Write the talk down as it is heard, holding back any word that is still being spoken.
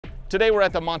Today we're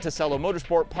at the Montecello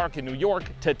Motorsport Park in New York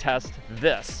to test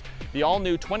this, the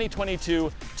all-new 2022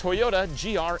 Toyota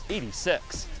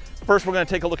GR86. First we're going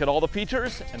to take a look at all the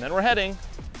features, and then we're heading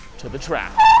to the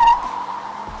track.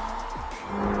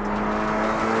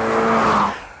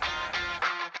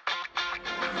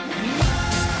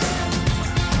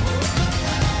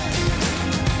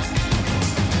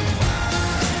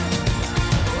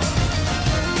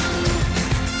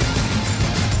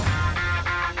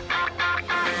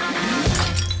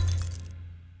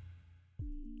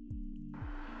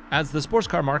 As the sports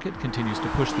car market continues to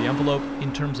push the envelope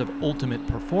in terms of ultimate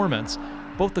performance,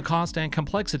 both the cost and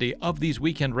complexity of these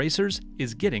weekend racers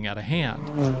is getting out of hand.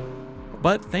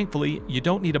 But thankfully, you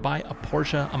don't need to buy a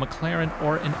Porsche, a McLaren,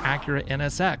 or an Acura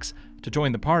NSX to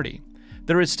join the party.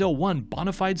 There is still one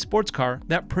bona fide sports car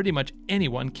that pretty much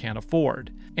anyone can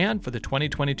afford. And for the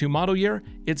 2022 model year,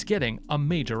 it's getting a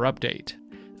major update.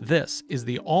 This is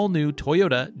the all-new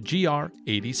Toyota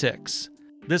GR86.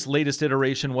 This latest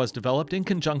iteration was developed in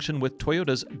conjunction with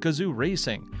Toyota's Gazoo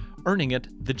Racing, earning it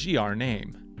the GR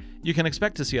name. You can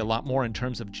expect to see a lot more in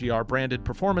terms of GR-branded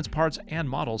performance parts and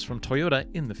models from Toyota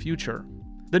in the future.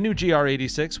 The new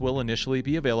GR86 will initially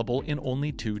be available in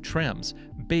only two trims,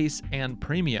 base and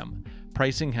premium.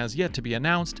 Pricing has yet to be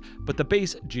announced, but the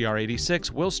base GR86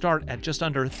 will start at just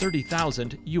under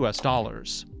 $30,000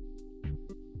 US.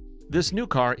 This new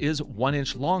car is 1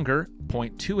 inch longer,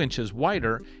 0.2 inches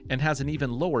wider, and has an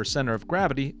even lower center of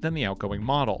gravity than the outgoing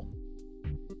model.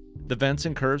 The vents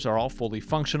and curves are all fully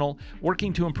functional,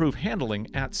 working to improve handling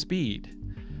at speed.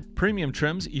 Premium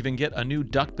trims even get a new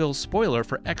duckbill spoiler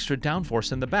for extra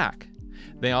downforce in the back.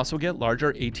 They also get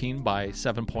larger 18 by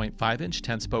 7.5 inch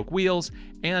 10-spoke wheels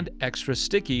and extra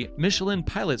sticky Michelin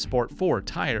Pilot Sport 4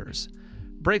 tires.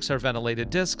 Brakes are ventilated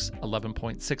discs,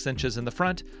 11.6 inches in the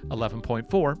front,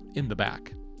 11.4 in the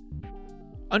back.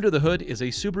 Under the hood is a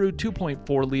Subaru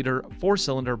 2.4-liter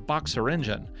 4-cylinder boxer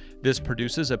engine. This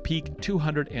produces a peak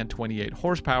 228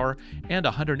 horsepower and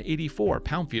 184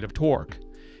 pound-feet of torque.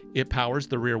 It powers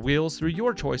the rear wheels through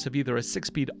your choice of either a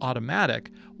 6-speed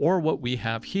automatic or what we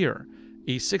have here,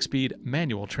 a 6-speed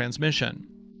manual transmission.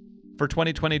 For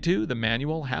 2022, the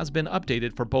manual has been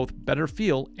updated for both better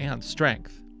feel and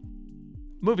strength.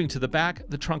 Moving to the back,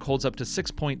 the trunk holds up to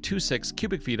 6.26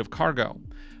 cubic feet of cargo.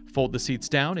 Fold the seats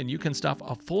down and you can stuff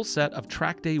a full set of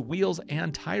track day wheels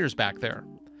and tires back there.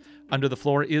 Under the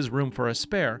floor is room for a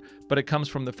spare, but it comes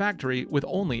from the factory with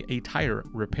only a tire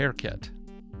repair kit.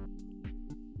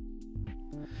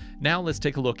 Now let's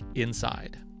take a look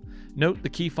inside. Note the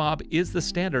key fob is the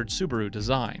standard Subaru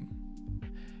design.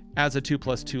 As a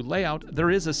 2+2 layout, there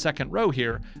is a second row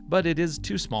here, but it is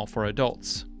too small for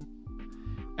adults.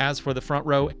 As for the front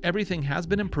row, everything has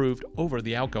been improved over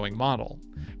the outgoing model.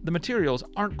 The materials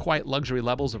aren't quite luxury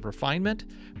levels of refinement,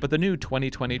 but the new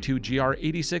 2022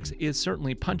 GR86 is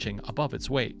certainly punching above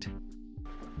its weight.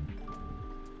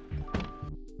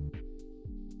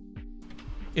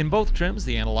 In both trims,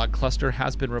 the analog cluster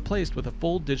has been replaced with a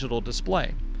full digital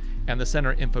display, and the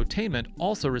center infotainment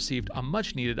also received a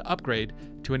much-needed upgrade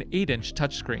to an 8-inch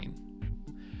touchscreen.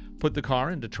 Put the car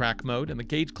into track mode and the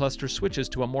gauge cluster switches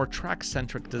to a more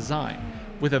track-centric design,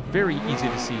 with a very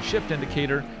easy-to-see shift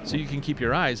indicator so you can keep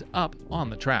your eyes up on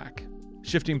the track.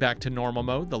 Shifting back to normal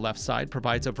mode, the left side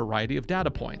provides a variety of data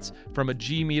points, from a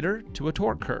G-meter to a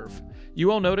torque curve. You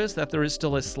will notice that there is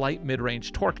still a slight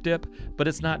mid-range torque dip, but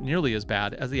it's not nearly as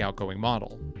bad as the outgoing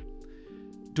model.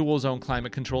 Dual-zone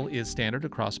climate control is standard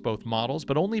across both models,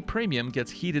 but only Premium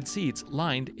gets heated seats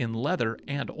lined in leather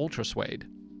and ultra suede.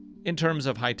 In terms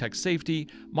of high-tech safety,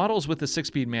 models with the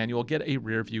 6-speed manual get a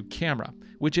rear-view camera,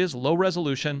 which is low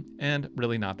resolution and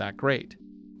really not that great.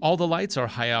 All the lights are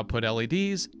high-output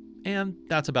LEDs, and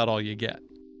that's about all you get.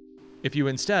 If you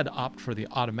instead opt for the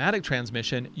automatic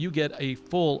transmission, you get a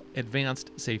full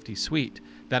advanced safety suite.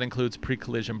 That includes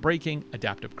pre-collision braking,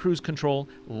 adaptive cruise control,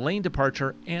 lane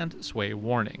departure, and sway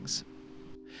warnings.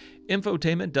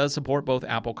 Infotainment does support both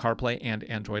Apple CarPlay and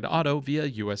Android Auto via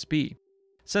USB.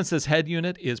 Since this head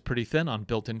unit is pretty thin on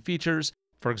built-in features,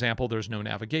 for example, there's no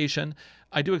navigation,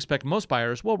 I do expect most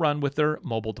buyers will run with their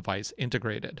mobile device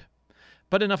integrated.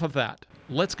 But enough of that.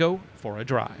 Let's go for a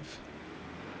drive.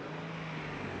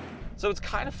 So it's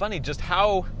kind of funny just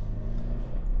how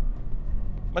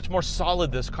much more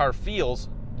solid this car feels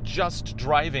just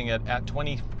driving it at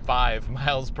 25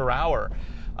 miles per hour.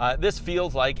 This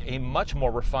feels like a much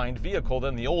more refined vehicle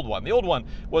than the old one. The old one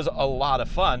was a lot of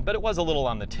fun, but it was a little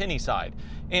on the tinny side.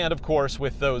 And of course,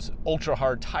 with those ultra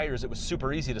hard tires, it was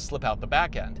super easy to slip out the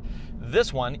back end.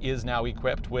 This one is now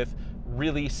equipped with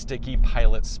really sticky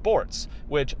Pilot Sports,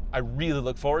 which I really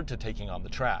look forward to taking on the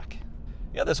track.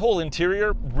 Yeah, this whole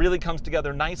interior really comes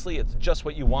together nicely. It's just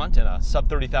what you want in a sub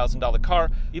 $30,000 car.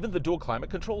 Even the dual climate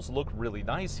controls look really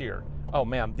nice here. Oh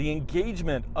man, the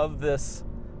engagement of this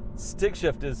stick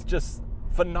shift is just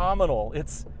phenomenal.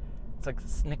 It's like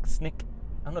snick, snick.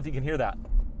 I don't know if you can hear that.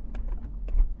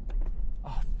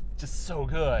 Oh, just so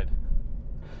good.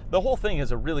 The whole thing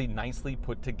is a really nicely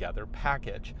put together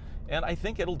package, and I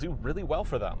think it'll do really well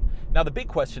for them. Now the big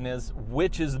question is,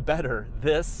 which is better,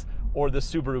 this or the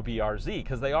Subaru BRZ?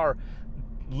 Because they are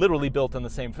literally built in the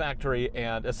same factory,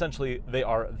 and essentially they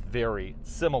are very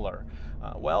similar.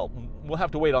 Well, we'll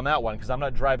have to wait on that one because I'm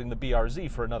not driving the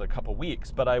BRZ for another couple weeks,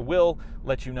 but I will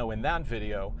let you know in that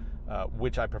video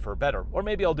which I prefer better, or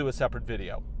maybe I'll do a separate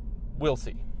video. We'll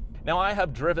see. Now I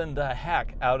have driven the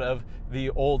heck out of the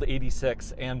old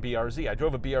 86 and BRZ. I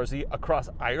drove a BRZ across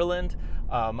Ireland.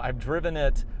 I've driven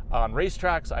it on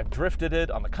racetracks. I've drifted it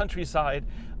on the countryside.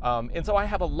 And so I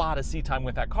have a lot of seat time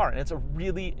with that car, and it's a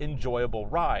really enjoyable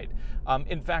ride.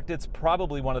 In fact, it's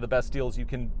probably one of the best deals you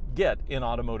can get in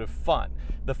automotive fun.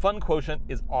 The fun quotient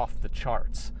is off the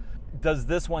charts. Does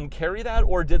this one carry that,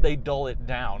 or did they dull it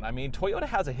down? I mean, Toyota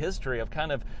has a history of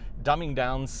kind of dumbing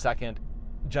down second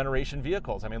generation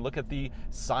vehicles. I mean, look at the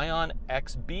Scion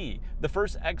XB. The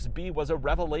first XB was a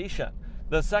revelation.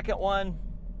 The second one,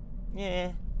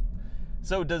 yeah.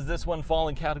 So does this one fall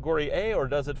in category A, or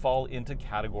does it fall into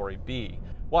category B?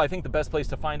 Well, I think the best place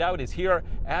to find out is here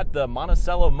at the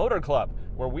Montecello Motor Club,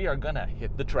 where we are gonna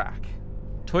hit the track.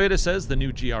 Toyota says the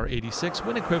new GR86,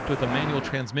 when equipped with a manual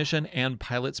transmission and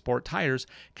Pilot Sport tires,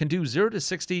 can do 0 to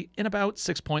 60 in about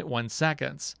 6.1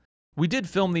 seconds. We did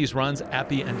film these runs at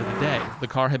the end of the day. The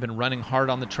car had been running hard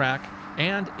on the track,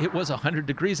 and it was 100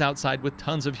 degrees outside with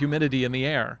tons of humidity in the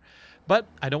air. But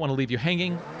I don't want to leave you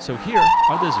hanging, so here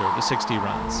are the 0 to 60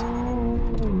 runs.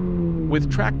 With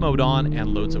track mode on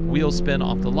and loads of wheel spin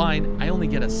off the line, I only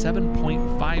get a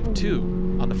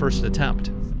 7.52 on the first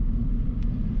attempt.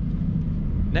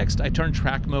 Next, I turn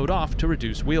track mode off to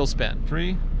reduce wheel spin.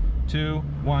 3, 2,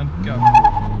 1, go.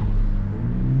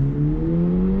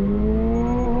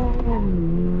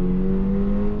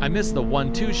 I miss the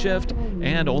 1-2 shift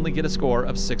and only get a score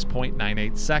of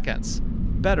 6.98 seconds.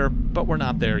 Better, but we're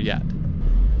not there yet.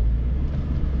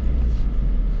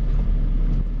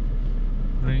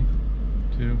 3,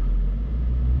 2.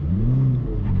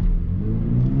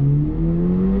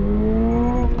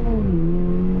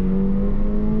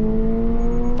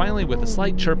 Finally, with a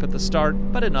slight chirp at the start,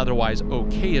 but an otherwise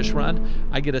okay-ish run,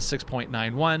 I get a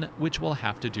 6.91, which will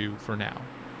have to do for now.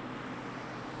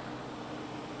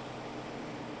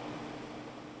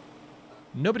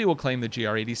 Nobody will claim the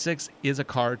GR86 is a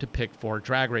car to pick for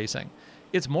drag racing.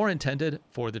 It's more intended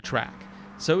for the track.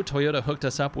 So Toyota hooked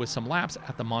us up with some laps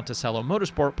at the Montecello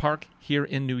Motorsport Park here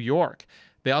in New York.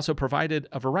 They also provided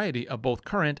a variety of both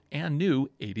current and new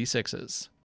 86s.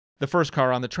 The first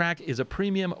car on the track is a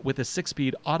premium with a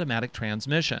 6-speed automatic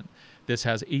transmission. This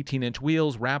has 18-inch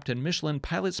wheels wrapped in Michelin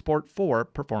Pilot Sport 4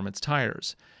 performance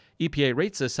tires. EPA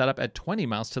rates this setup at 20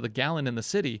 miles to the gallon in the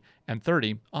city and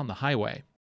 30 on the highway.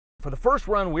 For the first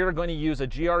run, we're going to use a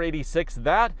GR86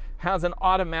 that has an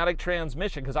automatic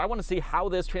transmission because I want to see how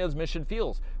this transmission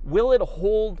feels. Will it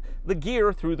hold the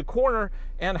gear through the corner,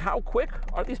 and how quick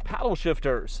are these paddle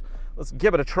shifters? Let's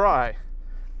give it a try.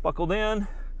 Buckled in,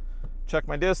 check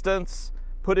my distance,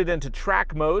 put it into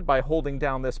track mode by holding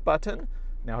down this button.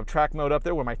 Now I have track mode up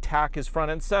there where my tack is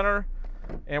front and center,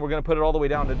 and we're going to put it all the way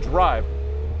down to drive.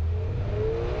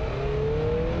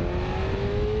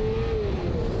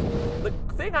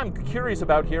 The thing I'm curious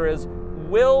about here is,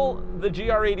 will the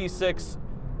GR86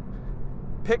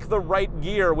 pick the right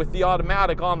gear with the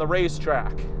automatic on the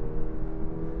racetrack?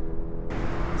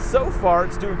 So far,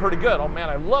 it's doing pretty good. Oh man,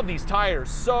 I love these tires.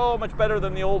 So much better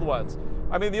than the old ones.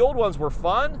 I mean, the old ones were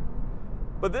fun,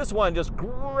 but this one just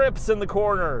grips in the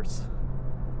corners.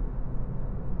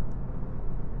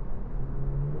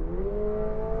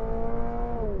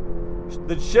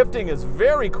 The shifting is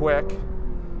very quick.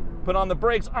 Put on the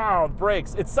brakes, oh,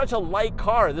 brakes. It's such a light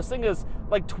car. This thing is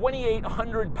like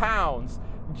 2,800 pounds,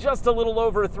 just a little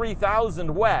over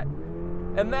 3,000 wet.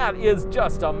 And that is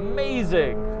just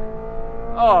amazing.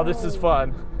 Oh, this is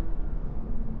fun.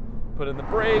 Put in the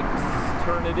brakes,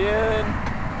 turn it in.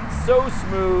 So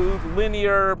smooth,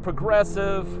 linear,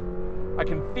 progressive. I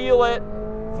can feel it,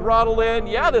 throttle in.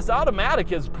 Yeah, this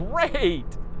automatic is great.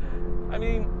 I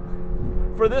mean,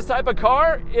 for this type of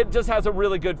car, it just has a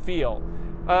really good feel.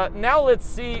 Now let's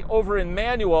see over in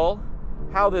manual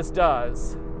how this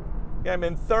does. Okay, I'm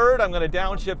in third. I'm going to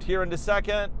downshift here into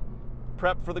second.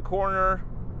 Prep for the corner.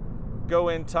 Go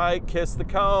in tight. Kiss the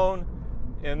cone.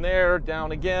 In there.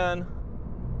 Down again.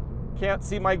 Can't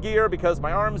see my gear because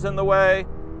my arm's in the way.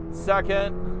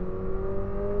 Second.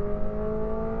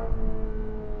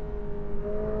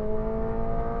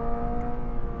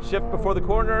 Shift before the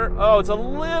corner. Oh, it's a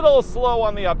little slow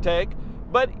on the uptake,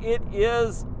 but it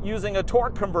is using a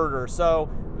torque converter,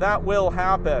 so that will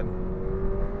happen.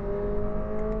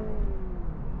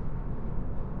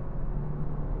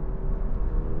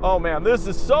 Oh man, this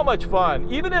is so much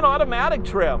fun, even in automatic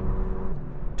trim.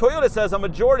 Toyota says a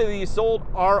majority of these sold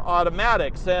are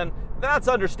automatics, and that's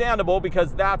understandable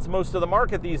because that's most of the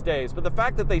market these days. But the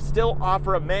fact that they still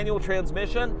offer a manual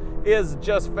transmission is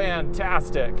just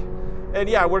fantastic. And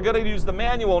yeah, we're gonna use the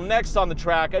manual next on the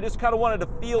track. I just kind of wanted to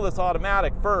feel this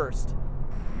automatic first.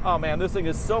 Oh man, this thing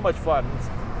is so much fun. Let's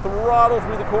throttle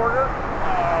through the corner.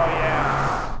 Oh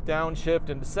yeah. Downshift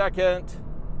into second.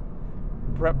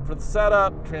 Prep for the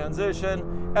setup,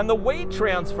 transition, and the weight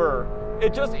transfer.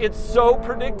 It's so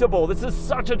predictable. This is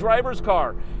such a driver's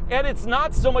car. And it's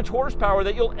not so much horsepower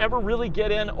that you'll ever really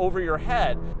get in over your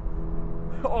head.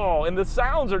 Oh, and the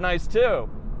sounds are nice too.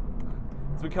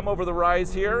 As we come over the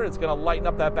rise here, it's gonna lighten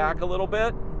up that back a little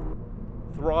bit.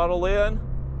 Throttle in.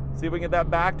 See if we can get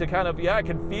that back to kind of, yeah, I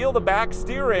can feel the back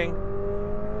steering.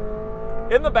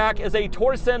 In the back is a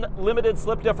Torsen limited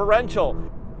slip differential,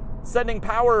 sending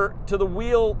power to the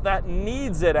wheel that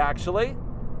needs it, actually.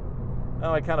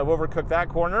 Oh, I kind of overcooked that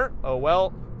corner. Oh,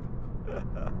 well.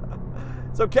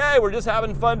 It's okay, we're just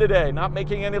having fun today, not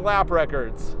making any lap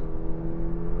records.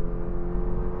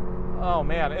 Oh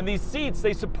man, and these seats,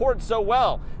 they support so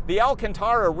well. The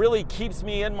Alcantara really keeps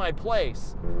me in my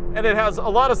place. And it has a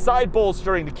lot of side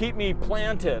bolstering to keep me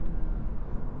planted.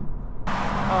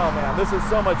 Oh man, this is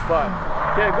so much fun.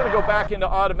 Okay, I'm gonna go back into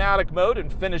automatic mode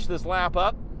and finish this lap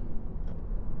up.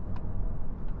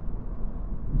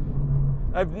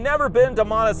 I've never been to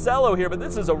Montecello here, but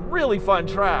this is a really fun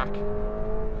track.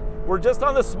 We're just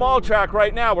on the small track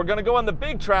right now. We're gonna go on the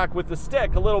big track with the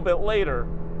stick a little bit later.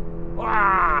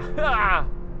 Ah, ah.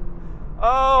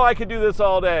 Oh, I could do this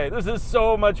all day. This is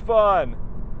so much fun.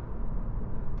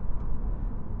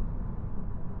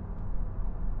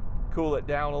 Cool it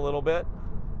down a little bit,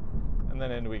 and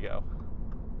then in we go.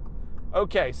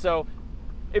 Okay, so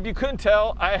if you couldn't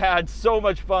tell, I had so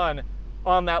much fun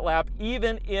on that lap,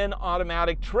 even in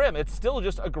automatic trim. It's still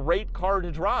just a great car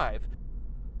to drive.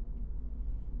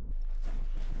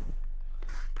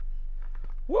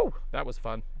 Woo, that was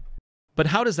fun. But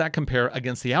how does that compare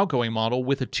against the outgoing model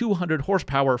with a 200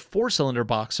 horsepower 4-cylinder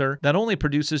boxer that only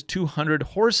produces 200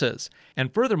 horses,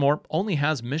 and furthermore only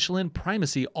has Michelin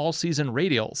Primacy all-season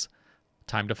radials?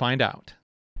 Time to find out.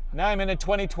 Now I'm in a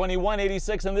 2021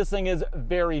 86, and this thing is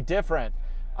very different.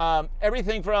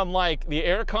 Everything from like the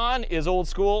aircon is old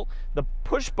school, the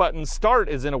push button start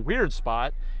is in a weird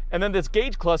spot, and then this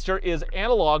gauge cluster is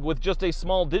analog with just a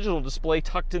small digital display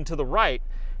tucked into the right.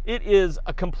 It is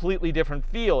a completely different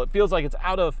feel. It feels like it's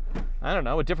out of, I don't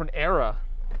know, a different era.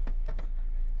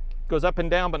 Goes up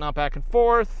and down, but not back and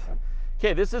forth.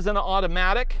 Okay, this is an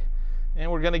automatic,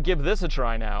 and we're gonna give this a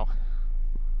try now.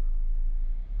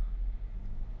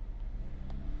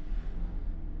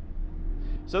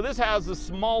 So this has a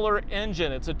smaller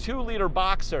engine. It's a 2-liter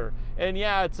boxer. And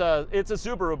yeah, it's a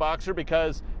Subaru boxer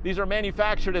because these are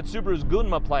manufactured at Subaru's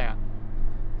Gunma plant.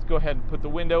 Let's go ahead and put the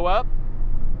window up.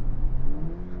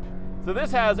 So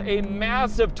this has a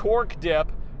massive torque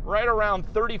dip right around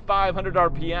 3,500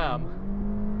 RPM.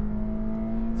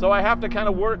 So I have to kind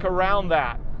of work around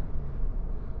that.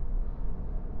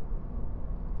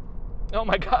 Oh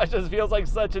my gosh, this feels like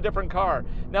such a different car.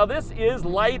 Now this is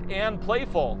light and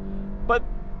playful, but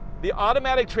the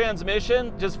automatic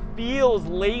transmission just feels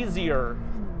lazier.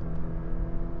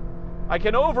 I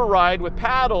can override with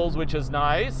paddles, which is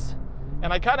nice,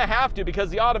 and I kind of have to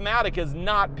because the automatic is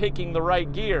not picking the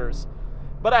right gears.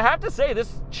 But I have to say,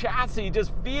 this chassis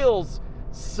just feels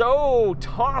so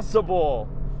tossable.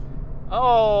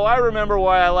 Oh, I remember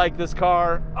why I like this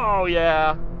car. Oh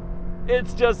yeah,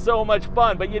 it's just so much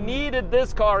fun, but you needed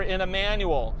this car in a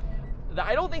manual.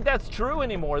 I don't think that's true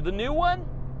anymore. The new one,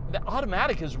 the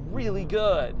automatic is really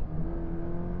good.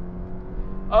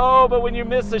 Oh, but when you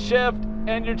miss a shift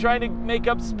and you're trying to make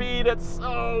up speed, it's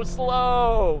so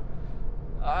slow.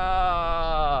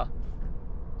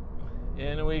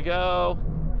 In we go.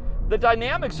 The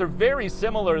dynamics are very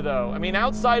similar though. I mean,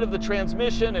 outside of the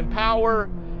transmission and power,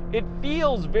 it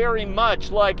feels very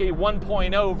much like a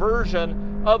 1.0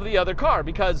 version of the other car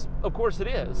because, of course, it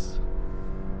is.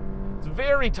 It's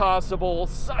very tossable,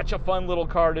 such a fun little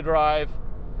car to drive.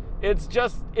 It's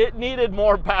just, it needed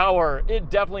more power. It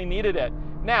definitely needed it.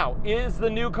 Now, is the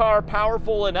new car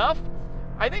powerful enough?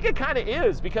 I think it kind of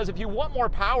is, because if you want more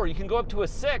power, you can go up to a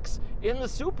 6 in the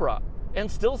Supra. and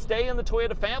still stay in the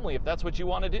Toyota family if that's what you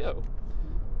want to do.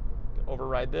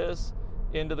 Override this,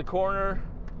 into the corner,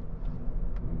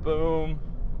 boom.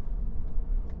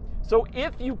 So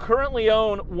if you currently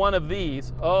own one of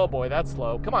these, oh boy, that's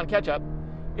slow. Come on, catch up.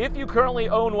 If you currently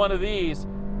own one of these,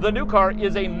 the new car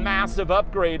is a massive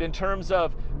upgrade in terms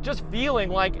of just feeling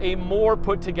like a more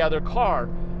put together car.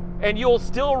 And you'll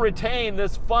still retain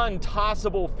this fun,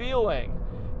 tossable feeling,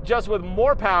 just with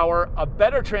more power, a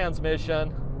better transmission.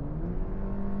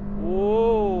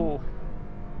 Whoa.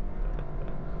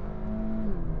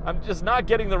 I'm just not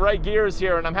getting the right gears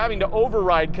here, and I'm having to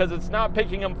override because it's not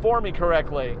picking them for me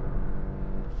correctly.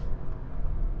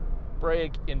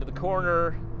 Brake into the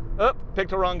corner. Oh,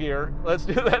 picked the wrong gear. Let's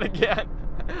do that again.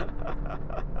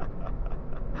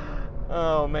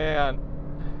 Oh man.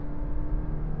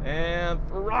 And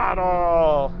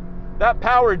throttle. That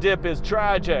power dip is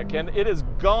tragic, and it is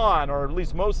gone, or at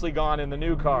least mostly gone in the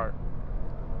new car.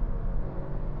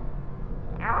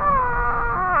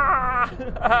 Ah!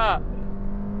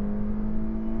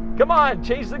 Come on,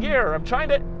 change the gear. I'm trying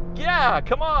to, yeah,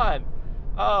 come on.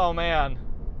 Oh man.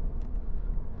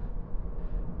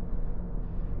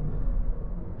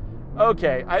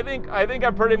 Okay, I think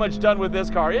I'm pretty much done with this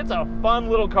car. It's a fun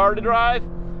little car to drive,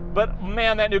 but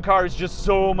man, that new car is just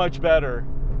so much better.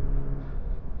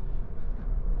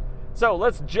 So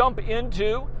let's jump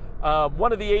into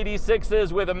one of the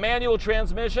 86s with a manual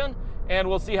transmission, and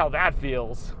we'll see how that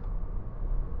feels.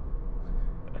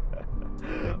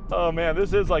 Oh man,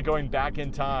 this is like going back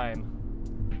in time.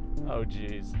 Oh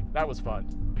geez, that was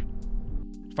fun.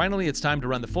 Finally, it's time to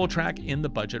run the full track in the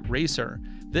budget racer.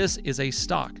 This is a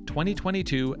stock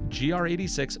 2022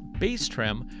 GR86 base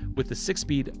trim with the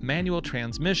 6-speed manual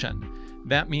transmission.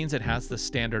 That means it has the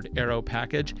standard aero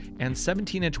package and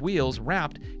 17-inch wheels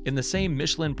wrapped in the same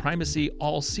Michelin Primacy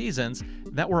All Seasons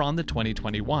that were on the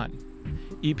 2021.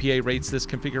 EPA rates this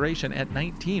configuration at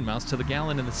 19 miles to the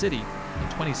gallon in the city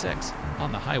and 26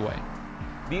 on the highway.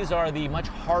 These are the much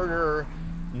harder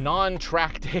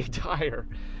non-track day tire.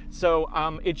 So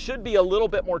it should be a little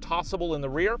bit more tossable in the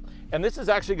rear, and this is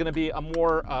actually going to be a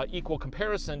more equal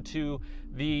comparison to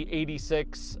the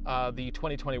 86, the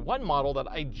 2021 model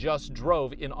that I just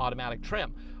drove in automatic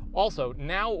trim. Also,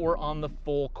 now we're on the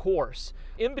full course.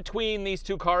 In between these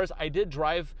two cars, I did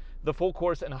drive the full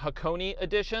course in a Hakone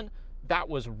edition. That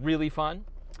was really fun.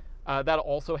 That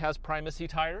also has Primacy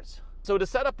tires. So to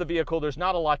set up the vehicle, there's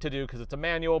not a lot to do because it's a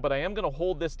manual, but I am going to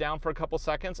hold this down for a couple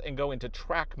seconds and go into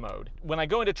track mode. When I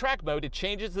go into track mode, it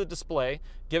changes the display,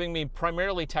 giving me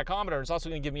primarily tachometer. It's also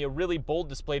going to give me a really bold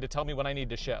display to tell me when I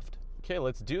need to shift. Okay,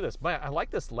 let's do this. Man, I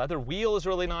like this leather wheel is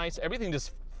really nice. Everything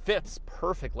just fits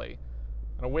perfectly.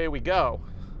 And away we go.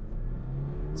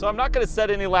 So I'm not going to set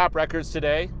any lap records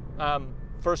today.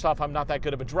 First off, I'm not that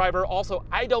good of a driver. Also,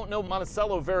 I don't know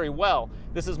Montecello very well.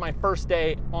 This is my first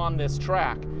day on this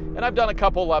track. And I've done a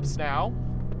couple laps now,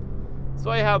 so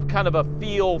I have kind of a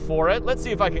feel for it. Let's see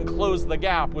if I can close the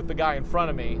gap with the guy in front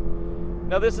of me.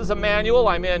 Now this is a manual.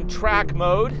 I'm in track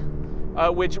mode,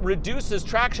 which reduces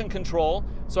traction control,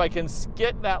 so I can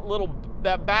skid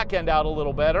that back end out a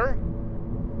little better.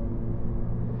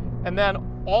 And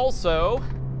then also,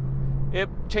 it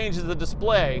changes the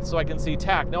display so I can see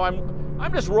tach. Now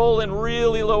I'm just rolling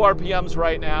really low RPMs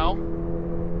right now.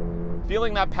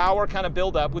 Feeling that power kind of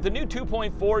build up. With the new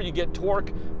 2.4, you get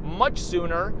torque much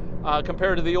sooner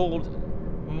compared to the old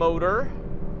motor.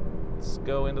 Let's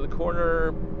go into the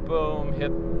corner, boom,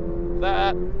 hit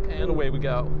that, and away we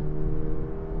go.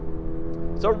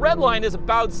 So red line is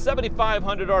about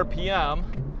 7,500 RPM.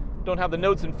 Don't have the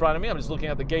notes in front of me, I'm just looking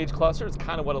at the gauge cluster. It's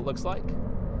kind of what it looks like.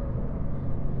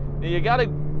 Now you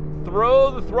gotta throw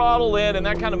the throttle in, and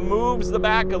that kind of moves the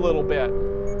back a little bit.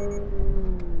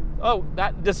 Oh,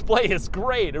 that display is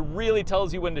great. It really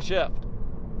tells you when to shift.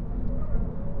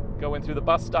 Going through the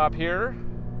bus stop here.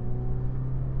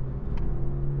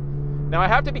 Now I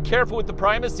have to be careful with the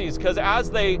Primacies because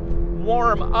as they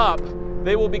warm up,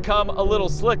 they will become a little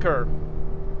slicker.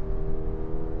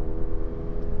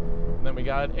 And then we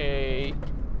got a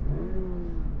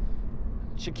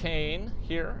chicane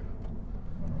here.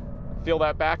 Feel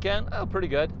that back end? Oh, pretty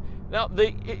good. Now,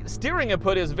 the steering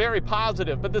input is very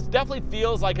positive, but this definitely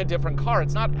feels like a different car.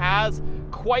 It's not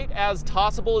quite as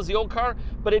tossable as the old car,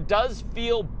 but it does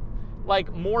feel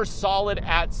like more solid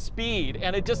at speed,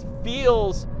 and it just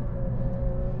feels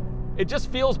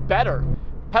better.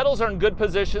 Pedals are in good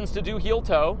positions to do heel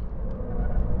toe.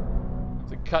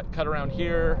 So cut around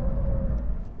here.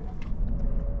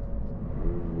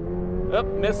 Oh,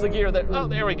 missed the gear there. Oh,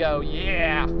 there we go.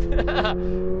 Yeah.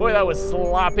 Boy, that was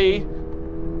sloppy.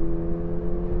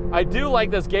 I do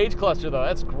like this gauge cluster though,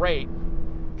 that's great.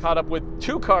 Caught up with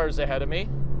 2 cars ahead of me.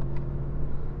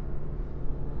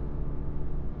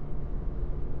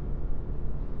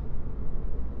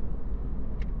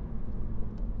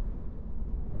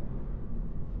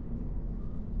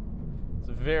 It's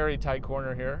a very tight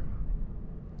corner here.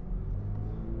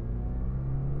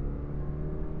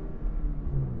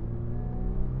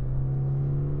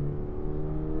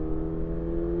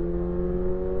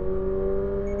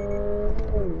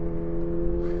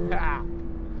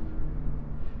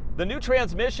 The new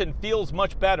transmission feels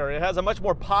much better. It has a much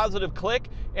more positive click,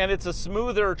 and it's a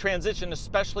smoother transition,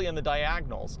 especially in the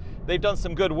diagonals. They've done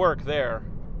some good work there.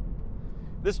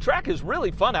 This track is really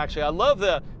fun, actually. I love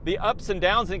the ups and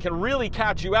downs, and it can really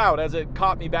catch you out, as it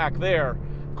caught me back there.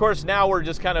 Of course, now we're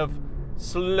just kind of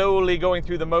slowly going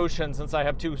through the motion since I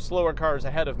have 2 slower cars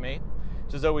ahead of me,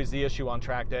 which is always the issue on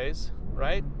track days,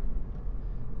 right?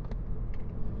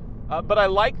 But I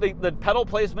like the pedal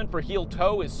placement for heel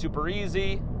toe is super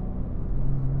easy.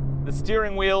 The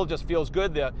steering wheel just feels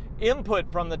good. The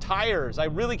input from the tires, I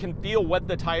really can feel what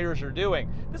the tires are doing.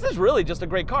 This is really just a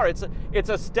great car. It's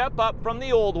a step up from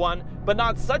the old one, but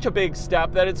not such a big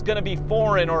step that it's going to be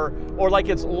foreign or like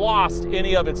it's lost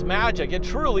any of its magic. It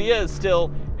truly is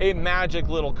still a magic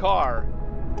little car.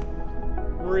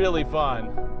 Really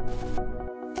fun.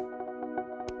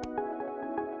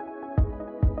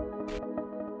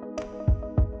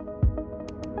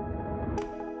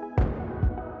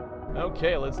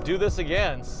 Okay, let's do this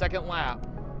again. Second lap.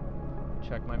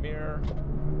 Check my mirror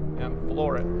and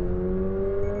floor it.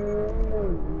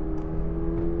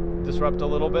 Disrupt a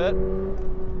little bit,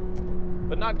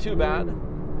 but not too bad.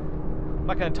 I'm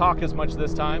not going to talk as much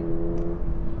this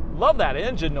time. Love that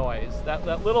engine noise,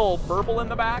 that little burble in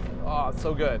the back. Oh, it's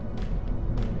so good.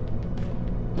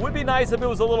 Would be nice if it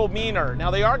was a little meaner.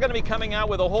 Now, they are going to be coming out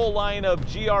with a whole line of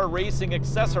GR racing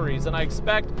accessories, and I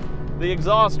expect the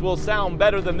exhaust will sound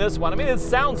better than this one. I mean, it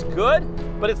sounds good,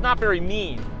 but it's not very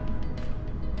mean.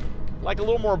 Like a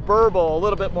little more burble, a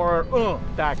little bit more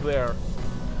back there.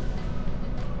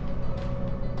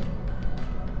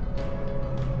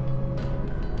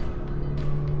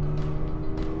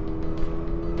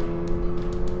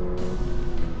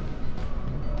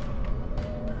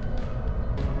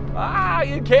 Ah,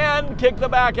 you can kick the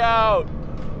back out.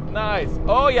 Nice.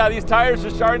 Oh yeah, these tires are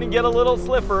starting to get a little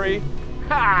slippery.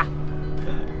 Ha!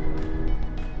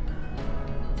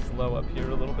 Slow up here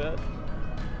a little bit.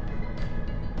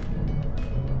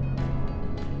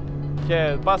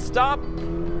 Okay, bus stop.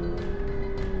 In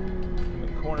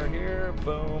the corner here,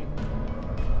 boom.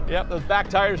 Yep, those back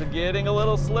tires are getting a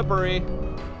little slippery.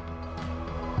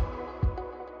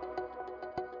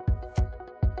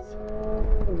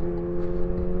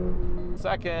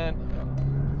 Second.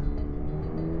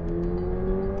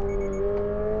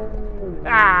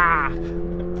 Ah!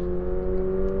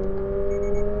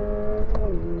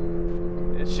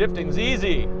 Shifting's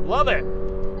easy. Love it.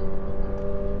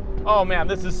 Oh man,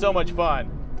 this is so much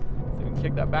fun. So you can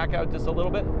kick that back out just a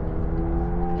little bit.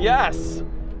 Yes.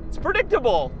 It's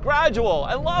predictable, gradual.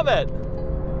 I love it.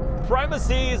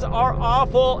 Premises are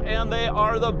awful and they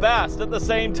are the best at the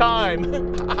same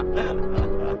time.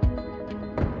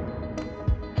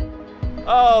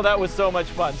 Oh, that was so much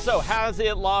fun. So has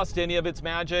it lost any of its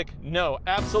magic? No,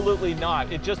 absolutely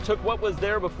not. It just took what was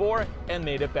there before and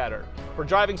made it better. For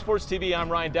Driving Sports TV, I'm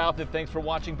Ryan Douthit. Thanks for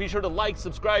watching. Be sure to like,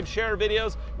 subscribe, share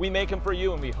videos. We make them for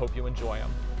you and we hope you enjoy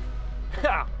them.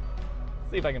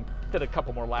 See if I can fit a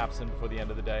couple more laps in before the end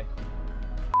of the day.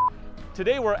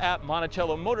 Today we're at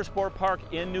Montecello Motorsport Park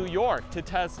in New York to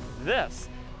test this,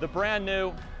 the brand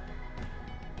new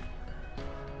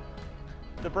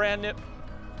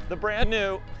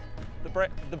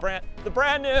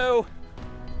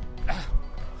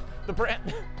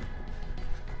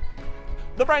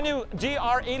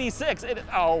GR86.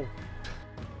 Oh.